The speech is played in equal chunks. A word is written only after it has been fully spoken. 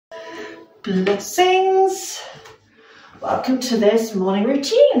Blessings. Welcome to this morning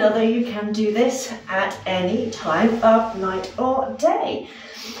routine, although you can do this at any time of night or day.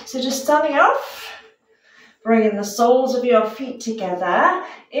 So just starting off, bringing the soles of your feet together.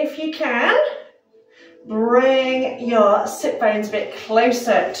 If you can, bring your sit bones a bit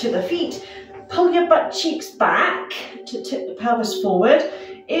closer to the feet. Pull your butt cheeks back to tip the pelvis forward.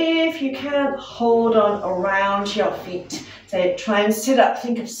 If you can, hold on around your feet. So try and sit up.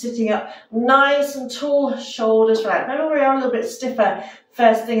 Think of sitting up nice and tall, shoulders relaxed. Remember, we are a little bit stiffer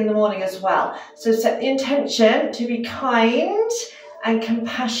first thing in the morning as well. So set the intention to be kind and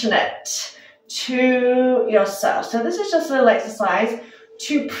compassionate to yourself. So this is just a little exercise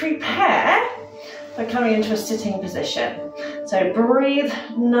to prepare for coming into a sitting position. So breathe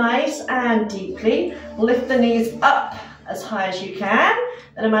nice and deeply. Lift the knees up as high as you can.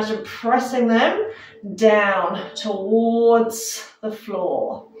 And imagine pressing them down towards the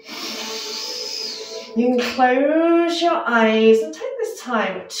floor. You can close your eyes and take this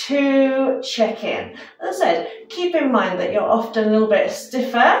time to check in. As I said, keep in mind that you're often a little bit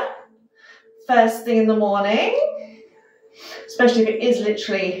stiffer first thing in the morning, especially if it is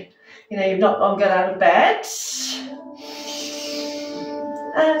literally, you've not long got out of bed.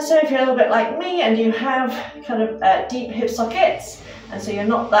 And so if you're a little bit like me and you have kind of deep hip sockets, and so you're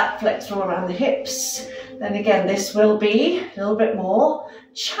not that flexible around the hips, then again, this will be a little bit more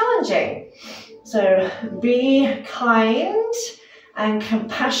challenging. So be kind and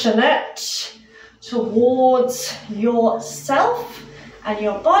compassionate towards yourself and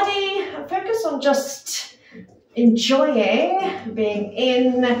your body, and focus on just enjoying being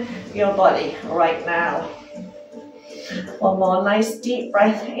in your body right now. One more nice deep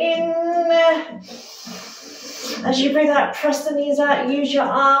breath in. As you breathe out, press the knees out, use your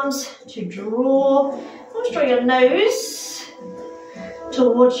arms to draw your nose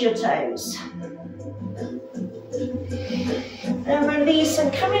towards your toes. And release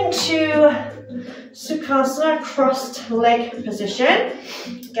and come into Sukhasana, crossed leg position.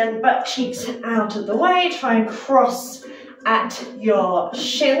 Again, butt cheeks out of the way. Try and cross at your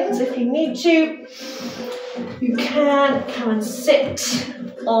shins if you need to. You can come and sit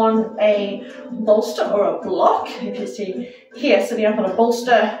on a bolster or a block. If you see here, sitting up on a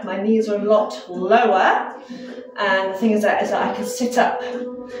bolster, my knees are a lot lower. And the thing is that I can sit up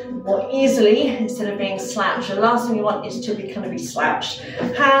more easily instead of being slouched. The last thing you want is to be slouched.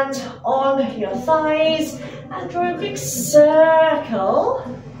 Hands on your thighs and draw a big circle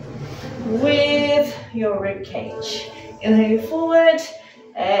with your rib cage. Inhale forward,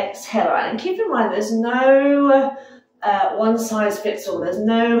 exhale around. And keep in mind, there's no one size fits all. There's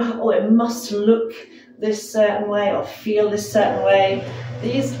no, it must look this certain way or feel this certain way.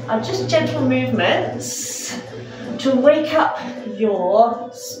 These are just gentle movements to wake up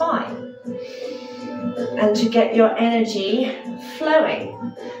your spine and to get your energy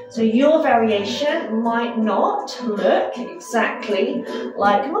flowing. So your variation might not look exactly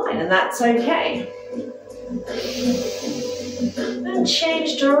like mine, and that's okay. And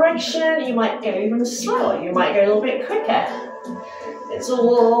change direction. You might go even slower. You might go a little bit quicker. It's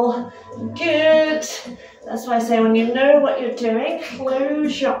all good. That's why I say when you know what you're doing,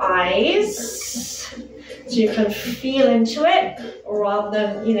 close your eyes so you can feel into it rather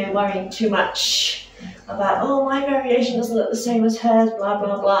than, worrying too much about, oh, my variation doesn't look the same as hers, blah,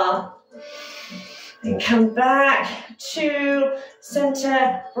 blah, blah. And come back to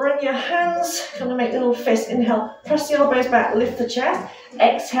center. Bring your hands, kind of make little fists. Inhale, press the elbows back, lift the chest.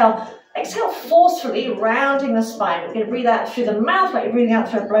 Exhale, exhale forcefully, rounding the spine. We're going to breathe out through the mouth like you're breathing out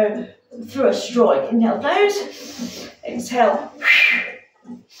through a blow through a straw. Inhale, close. Exhale.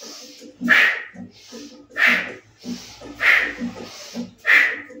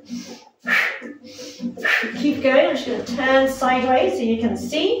 Keep going. I'm just going to turn sideways so you can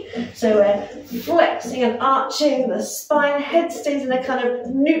see. So we're flexing and arching the spine. Head stays in a kind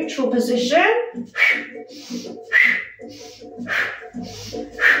of neutral position.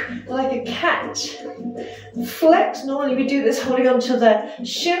 Like a cat. Flex. Normally we do this holding onto the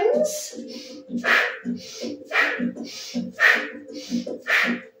shins.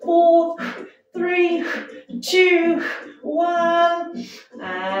 4, 3, 2, 1,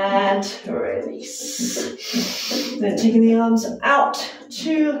 and release. Then taking the arms out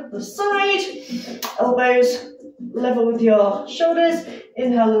to the side, elbows level with your shoulders.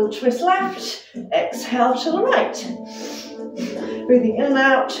 Inhale, a little twist left, exhale to the right. Breathing in and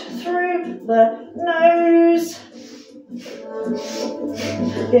out through the nose.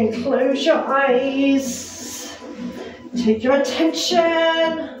 Then close your eyes. Take your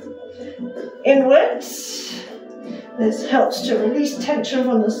attention inwards. This helps to release tension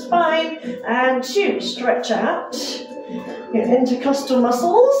from the spine and to stretch out your intercostal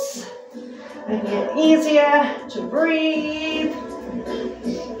muscles, making it easier to breathe.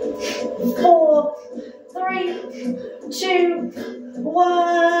 4, 3, 2,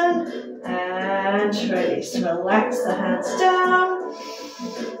 1, and release. Relax the hands down.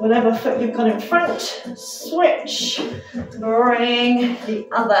 Whatever foot you've got in front, switch. Bring the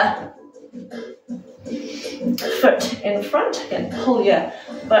other foot in front. Again, pull your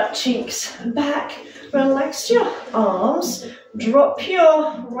butt cheeks back. Relax your arms. Drop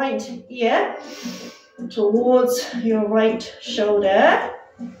your right ear towards your right shoulder.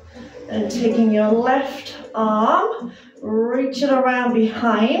 And taking your left arm, reach it around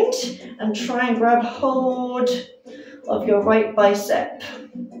behind and try and grab hold of your right bicep.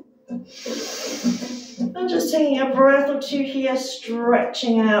 And just taking a breath or two here,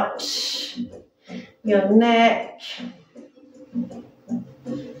 stretching out your neck.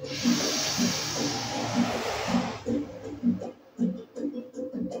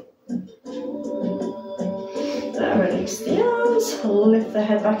 Release the arms, lift the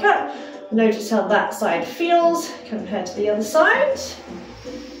head back up. Notice how that side feels compared to the other side.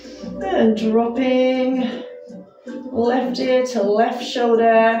 And dropping left ear to left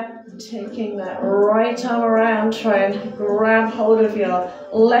shoulder. Taking that right arm around, try and grab hold of your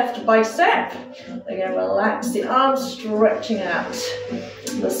left bicep. Again, relax the arms, stretching out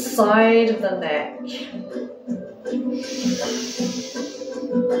the side of the neck.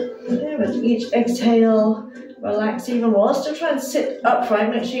 Okay, with each exhale, relax even more. Still try and sit upright.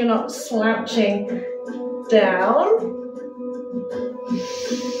 Make sure you're not slouching down.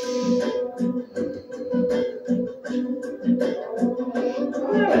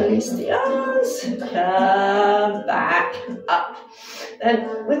 Release the arms. Come back up.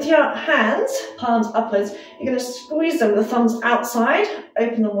 Then with your hands, palms upwards, you're going to squeeze them with the thumbs outside,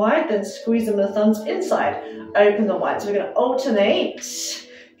 open them wide, then squeeze them with the thumbs inside, open them wide. So we're going to alternate.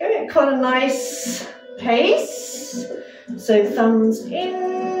 Going at quite a nice pace. So thumbs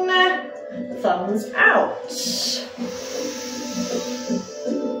in, thumbs out.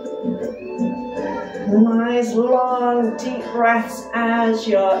 Nice long deep breaths as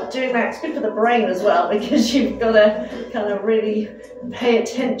you're doing that. It's good for the brain as well, because you've got to kind of really pay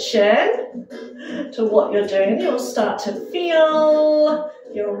attention to what you're doing. And you'll start to feel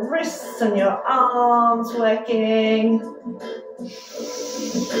your wrists and your arms working.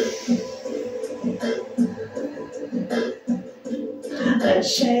 Then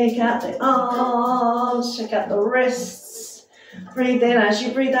shake out the arms, shake out the wrists. Breathe in. As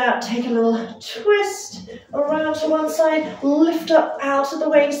you breathe out, take a little twist around to one side, lift up out of the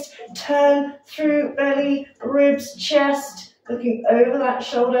waist, turn through belly, ribs, chest, looking over that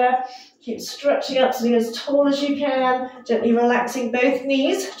shoulder. Keep stretching up to be as tall as you can, gently relaxing both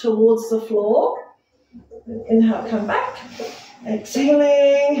knees towards the floor. Inhale, come back.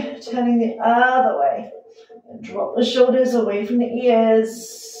 Exhaling, turning the other way. And drop the shoulders away from the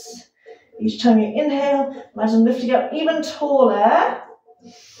ears. Each time you inhale, imagine lifting up even taller.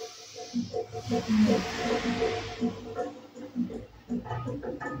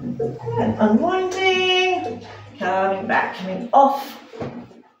 And unwinding, coming back, coming off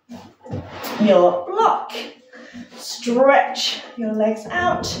your block. Stretch your legs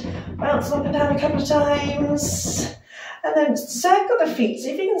out, bounce up and down a couple of times. And then circle the feet.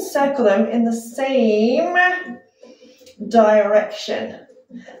 See if you can circle them in the same direction.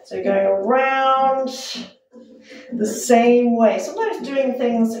 So going around the same way. Sometimes doing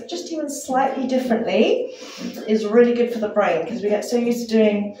things just even slightly differently is really good for the brain, because we get so used to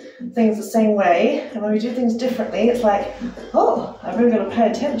doing things the same way, and when we do things differently, it's like, oh, I've really got to pay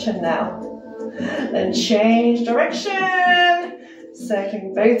attention now. Then change direction,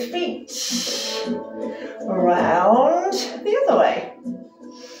 circling both feet around the other way.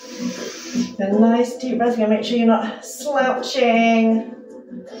 A nice deep breath. You're going to make sure you're not slouching.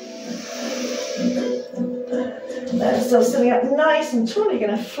 Then still sitting up nice and tall. You're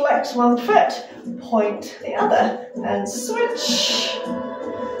going to flex one foot, point the other, and switch.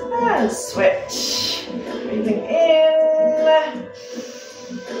 And switch. Breathing in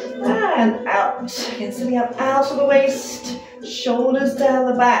and out. Again, sitting up out of the waist, shoulders down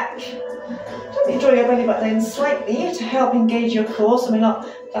the back. Gently draw your belly button in slightly to help engage your core, so we're not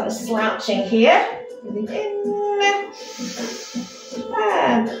kind of slouching here. Breathing in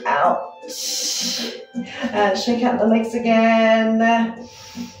and out. And shake out the legs again.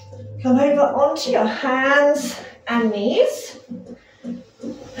 Come over onto your hands and knees.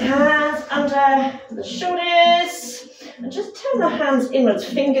 Hands under the shoulders. And just turn the hands inwards,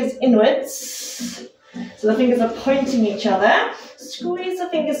 fingers inwards. So the fingers are pointing each other. Squeeze the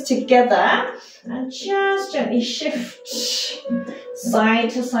fingers together and just gently shift side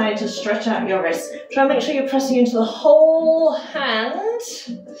to stretch out your wrist. Try and make sure you're pressing into the whole hand,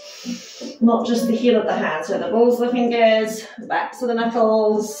 not just the heel of the hand. So the balls of the fingers, backs of the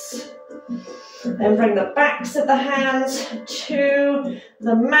knuckles. Then bring the backs of the hands to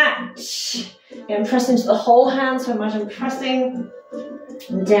the mat. And press into the whole hand. So imagine pressing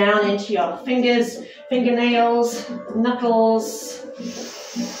down into your fingers, fingernails, knuckles.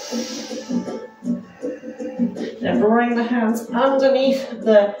 Then bring the hands underneath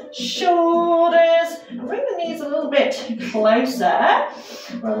the shoulders and bring the knees a little bit closer.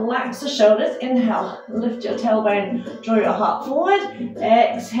 Relax the shoulders. Inhale, lift your tailbone, draw your heart forward.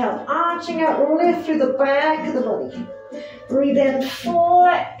 Exhale, arching out, lift through the back of the body. Breathe in,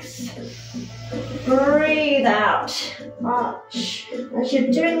 flex. Breathe out, arch. As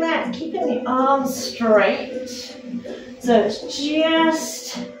you're doing that, keeping the arms straight. So it's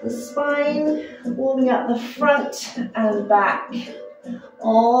just the spine, warming up the front and back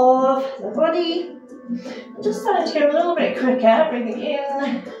of the body. I'm just starting to go a little bit quicker, breathing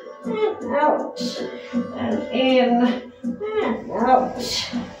in and out, and in and out.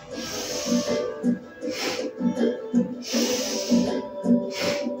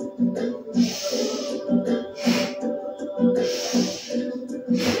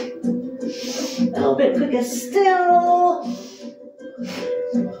 A little bit quicker still.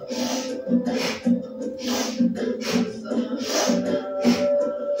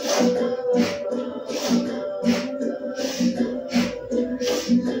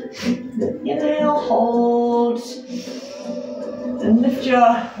 Inhale, hold, and lift your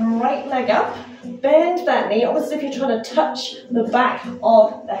right leg up. Bend that knee, almost as if you're trying to touch the back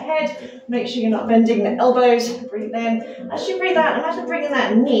of the head. Make sure you're not bending the elbows. Breathe in. As you breathe out, imagine bringing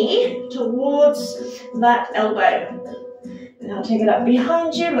that knee towards that elbow. Now take it up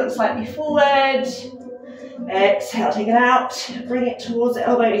behind you, look slightly forward. Exhale, take it out. Bring it towards the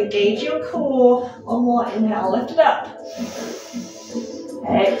elbow, engage your core. One more inhale, lift it up.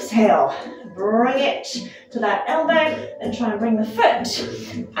 Exhale, bring it to that elbow and try and bring the foot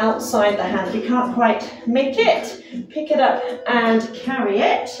outside the hand. If you can't quite make it, pick it up and carry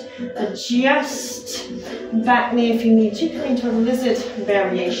it. Adjust back knee if you need to, come into a lizard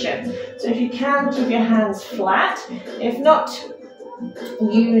variation. So if you can, keep your hands flat. If not,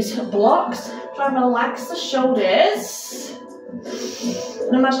 use blocks. Try and relax the shoulders.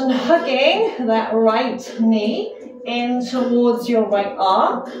 And imagine hugging that right knee in towards your right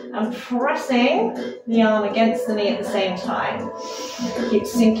arm and pressing the arm against the knee at the same time. Keep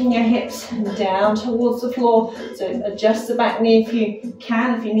sinking your hips down towards the floor. So adjust the back knee if you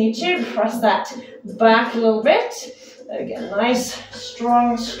can, if you need to. Press that back a little bit. Again, nice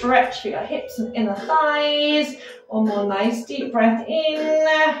strong stretch for your hips and inner thighs. One more nice deep breath in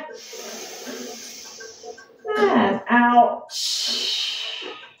and out.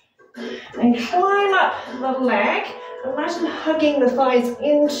 And climb up the leg. Imagine hugging the thighs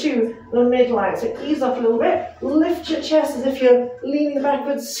into the midline. So ease off a little bit. Lift your chest as if you're leaning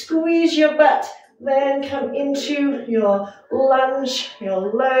backwards. Squeeze your butt. Then come into your lunge, your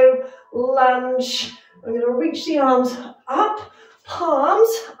low lunge. We're going to reach the arms up. Palms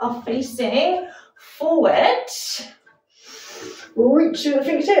are facing forward. Reach through the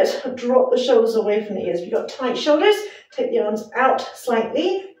fingertips. Drop the shoulders away from the ears. If you've got tight shoulders, take the arms out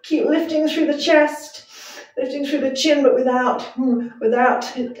slightly. Keep lifting through the chest, lifting through the chin, but without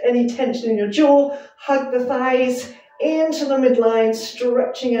any tension in your jaw. Hug the thighs into the midline,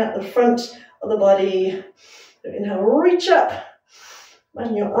 stretching out the front of the body. Inhale, reach up.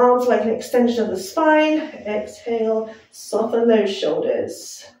 Imagine your arms like an extension of the spine. Exhale, soften those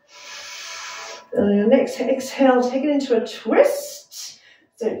shoulders. And on your next exhale, take it into a twist.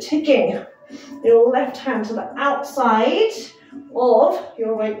 So taking your left hand to the outside of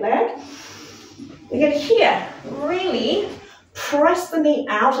your right leg. Again here, really press the knee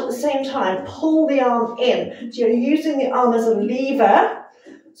out at the same time. Pull the arm in. So you're using the arm as a lever.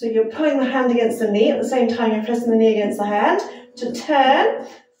 So you're pulling the hand against the knee. At the same time, you're pressing the knee against the hand to turn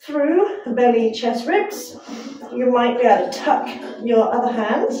through belly, chest, ribs. You might be able to tuck your other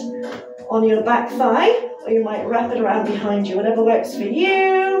hand on your back thigh, or you might wrap it around behind you. Whatever works for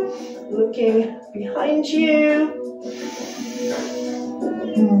you. Looking behind you.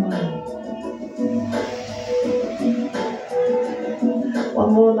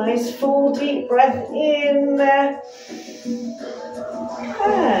 One more nice full deep breath in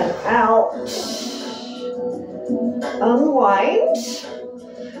and out. Unwind.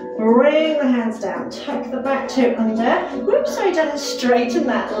 Bring the hands down, tuck the back toe under. Whoops, sorry, down and straighten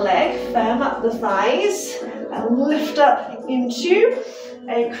that leg, firm up the thighs, and lift up into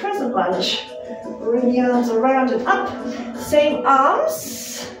a crescent lunge. Bring the arms around and up. Same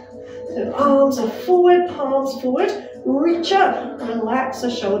arms. So arms are forward, palms forward. Reach up, relax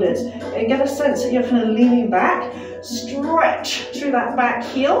the shoulders. And get a sense that you're kind of leaning back. Stretch through that back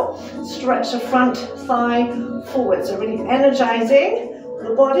heel. Stretch the front thigh forward. So really energizing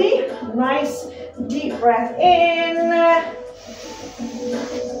the body. Nice deep breath in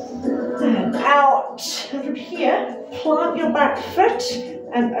and out. And from here, plant your back foot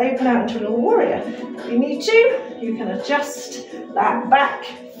and open out into a little warrior. If you need to, you can adjust that back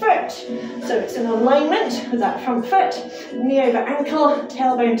foot so it's in alignment with that front foot. Knee over ankle,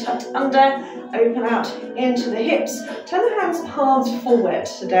 tailbone tucked under, open out into the hips. Turn the hands, palms forward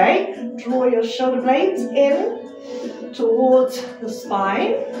today. Draw your shoulder blades in towards the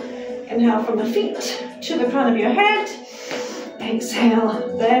spine. Inhale from the feet to the crown of your head.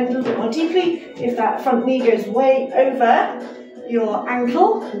 Exhale, bend a little bit more deeply. If that front knee goes way over your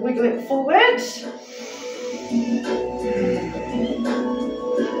ankle, wiggle it forward.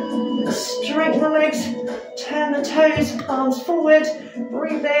 Straighten the legs, turn the toes, palms forward,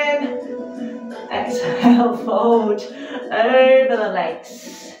 breathe in. Exhale, fold over the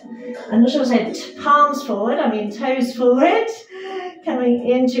legs. And as I said, palms forward, I mean toes forward. Coming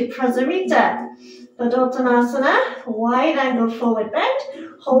into Prasarita. Padottanasana, wide angle forward bend,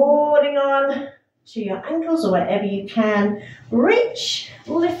 holding on to your ankles or wherever you can. Reach,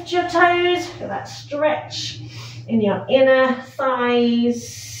 lift your toes, feel that stretch in your inner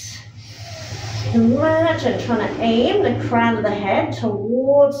thighs. Imagine trying to aim the crown of the head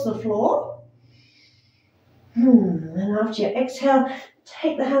towards the floor. And after you exhale,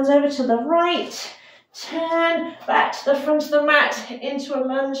 take the hands over to the right. Turn back to the front of the mat into a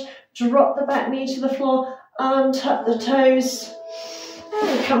lunge. Drop the back knee to the floor. Untuck the toes.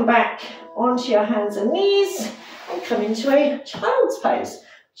 And come back onto your hands and knees. And come into a child's pose.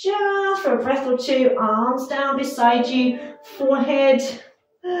 Just for a breath or two. Arms down beside you. Forehead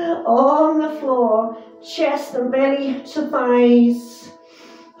on the floor. Chest and belly to thighs.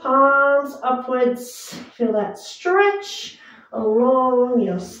 Palms upwards. Feel that stretch along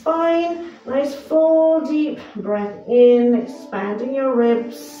your spine. Nice full deep breath in, expanding your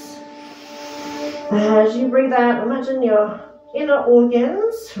ribs. As you breathe out, imagine your inner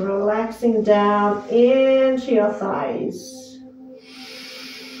organs relaxing down into your thighs.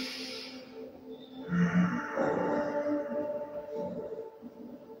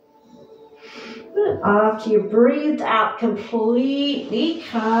 After you breathed out completely,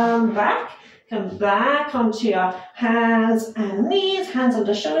 come back onto your hands and knees, hands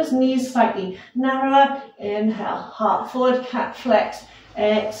under shoulders, knees slightly narrower. Inhale, heart forward, cat flex.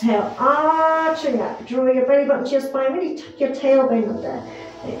 Exhale, arching up. Draw your belly button to your spine, really tuck your tailbone under.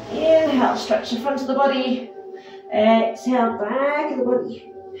 Inhale, stretch the front of the body. Exhale, back of the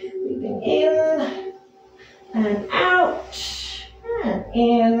body. Breathing in and out, and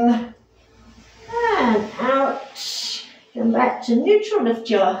in and out. Come back to neutral, lift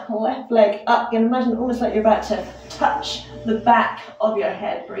your left leg up. You can imagine almost like you're about to touch the back of your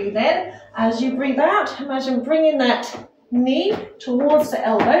head. Breathe in. As you breathe out, imagine bringing that knee towards the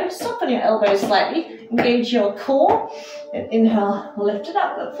elbow. Soften your elbow slightly. Engage your core. And inhale, lift it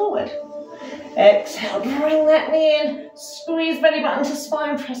up, look forward. Exhale, bring that knee in. Squeeze belly button to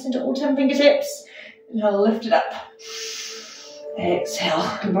spine. Press into all 10 fingertips. Inhale, lift it up. Exhale,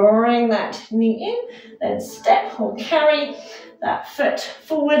 bring that knee in, then step or carry that foot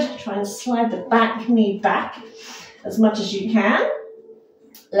forward. Try and slide the back knee back as much as you can.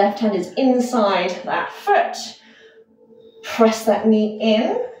 Left hand is inside that foot. Press that knee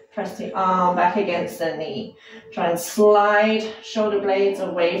in, press the arm back against the knee. Try and slide shoulder blades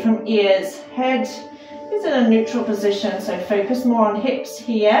away from ears. Head is in a neutral position, so focus more on hips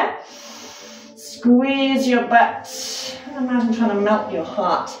here. Squeeze your butt. Imagine trying to melt your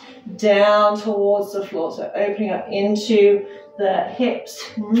heart down towards the floor. So opening up into the hips.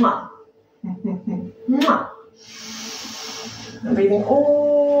 Mwah. Mwah. And breathing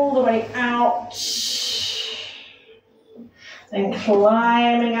all the way out. Then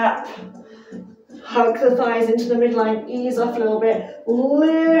climbing up. Hug the thighs into the midline. Ease off a little bit.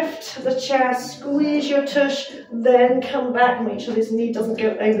 Lift lift the chest, squeeze your tush, then come back. Make sure this knee doesn't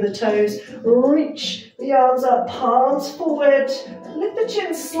go over the toes. Reach the arms up, palms forward. Lift the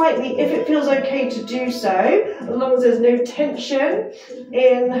chin slightly if it feels okay to do so, as long as there's no tension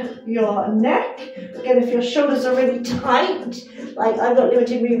in your neck. Again, if your shoulders are really tight, like I've got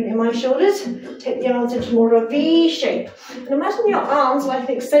limited movement in my shoulders, take the arms into more of a V shape. And imagine your arms like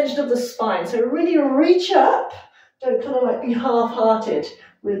an extension of the spine. So really reach up. Don't kind of like be half-hearted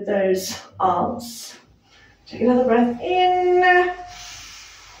with those arms. Take another breath in.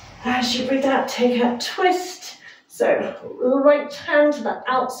 As you breathe out, take a twist. So right hand to the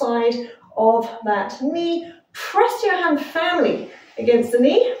outside of that knee. Press your hand firmly against the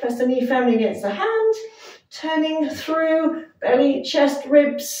knee. Press the knee firmly against the hand. Turning through belly, chest,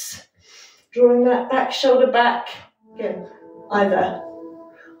 ribs. Drawing that back shoulder back. Again, either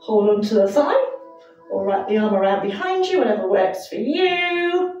hold onto the thigh or wrap the arm around behind you, whatever works for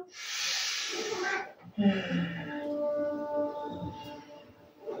you.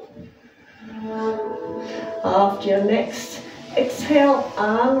 After your next exhale,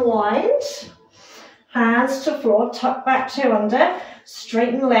 unwind. Hands to floor, tuck back toe under,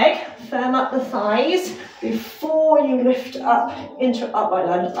 straighten leg, firm up the thighs before you lift up into upright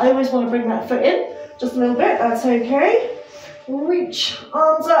lunge. I always want to bring that foot in just a little bit, that's okay. Reach,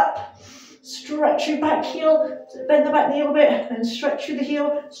 arms up, stretch your back heel, bend the back knee a little bit, then stretch through the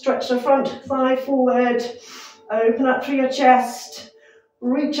heel, stretch the front thigh forward, open up through your chest.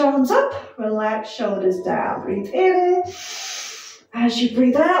 Reach arms up, relax shoulders down. Breathe in. As you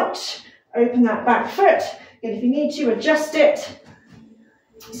breathe out, open that back foot. And if you need to, adjust it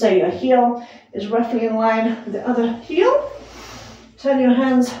so your heel is roughly in line with the other heel. Turn your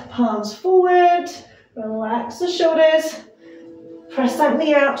hands, palms forward. Relax the shoulders. Press that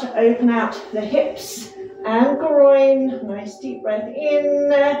knee out to open out the hips and groin. Nice deep breath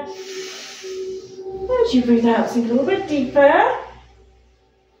in. As you breathe out, sink a little bit deeper.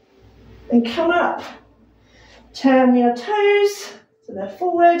 And come up, turn your toes so they're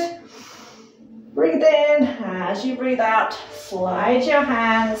forward. Breathe in. As you breathe out, slide your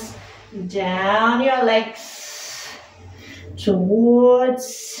hands down your legs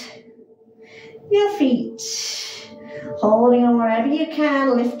towards your feet. Holding on wherever you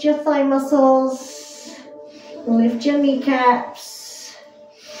can. Lift your thigh muscles. Lift your kneecaps.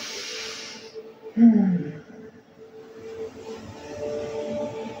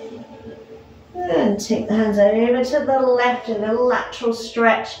 And take the hands over to the left in a lateral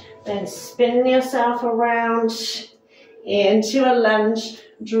stretch. Then spin yourself around into a lunge.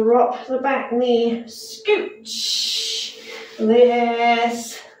 Drop the back knee. Scooch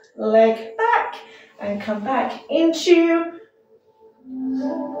this leg back. And come back into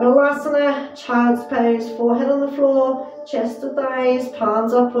Balasana, child's pose. Forehead on the floor, chest to thighs,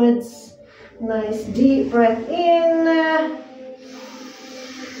 palms upwards. Nice deep breath in.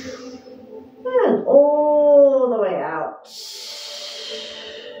 And all the way out.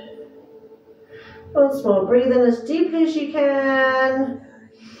 Once more, breathe in as deeply as you can.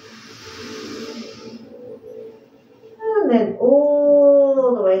 And then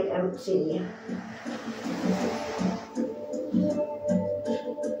all the way empty.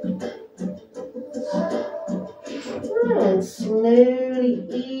 And slowly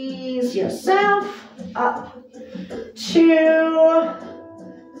ease yourself up to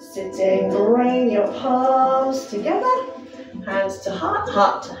sitting. Bring your palms together, hands to heart,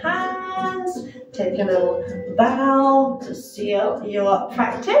 heart to hands. Take a little bow to seal your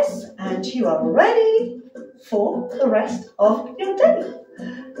practice, and you are ready for the rest of your day.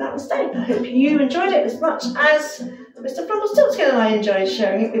 Namaste. I hope you enjoyed it as much as Mr. Rumpelstiltskin and I enjoyed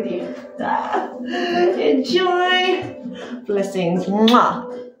sharing it with you. Enjoy. Blessings. Mwah.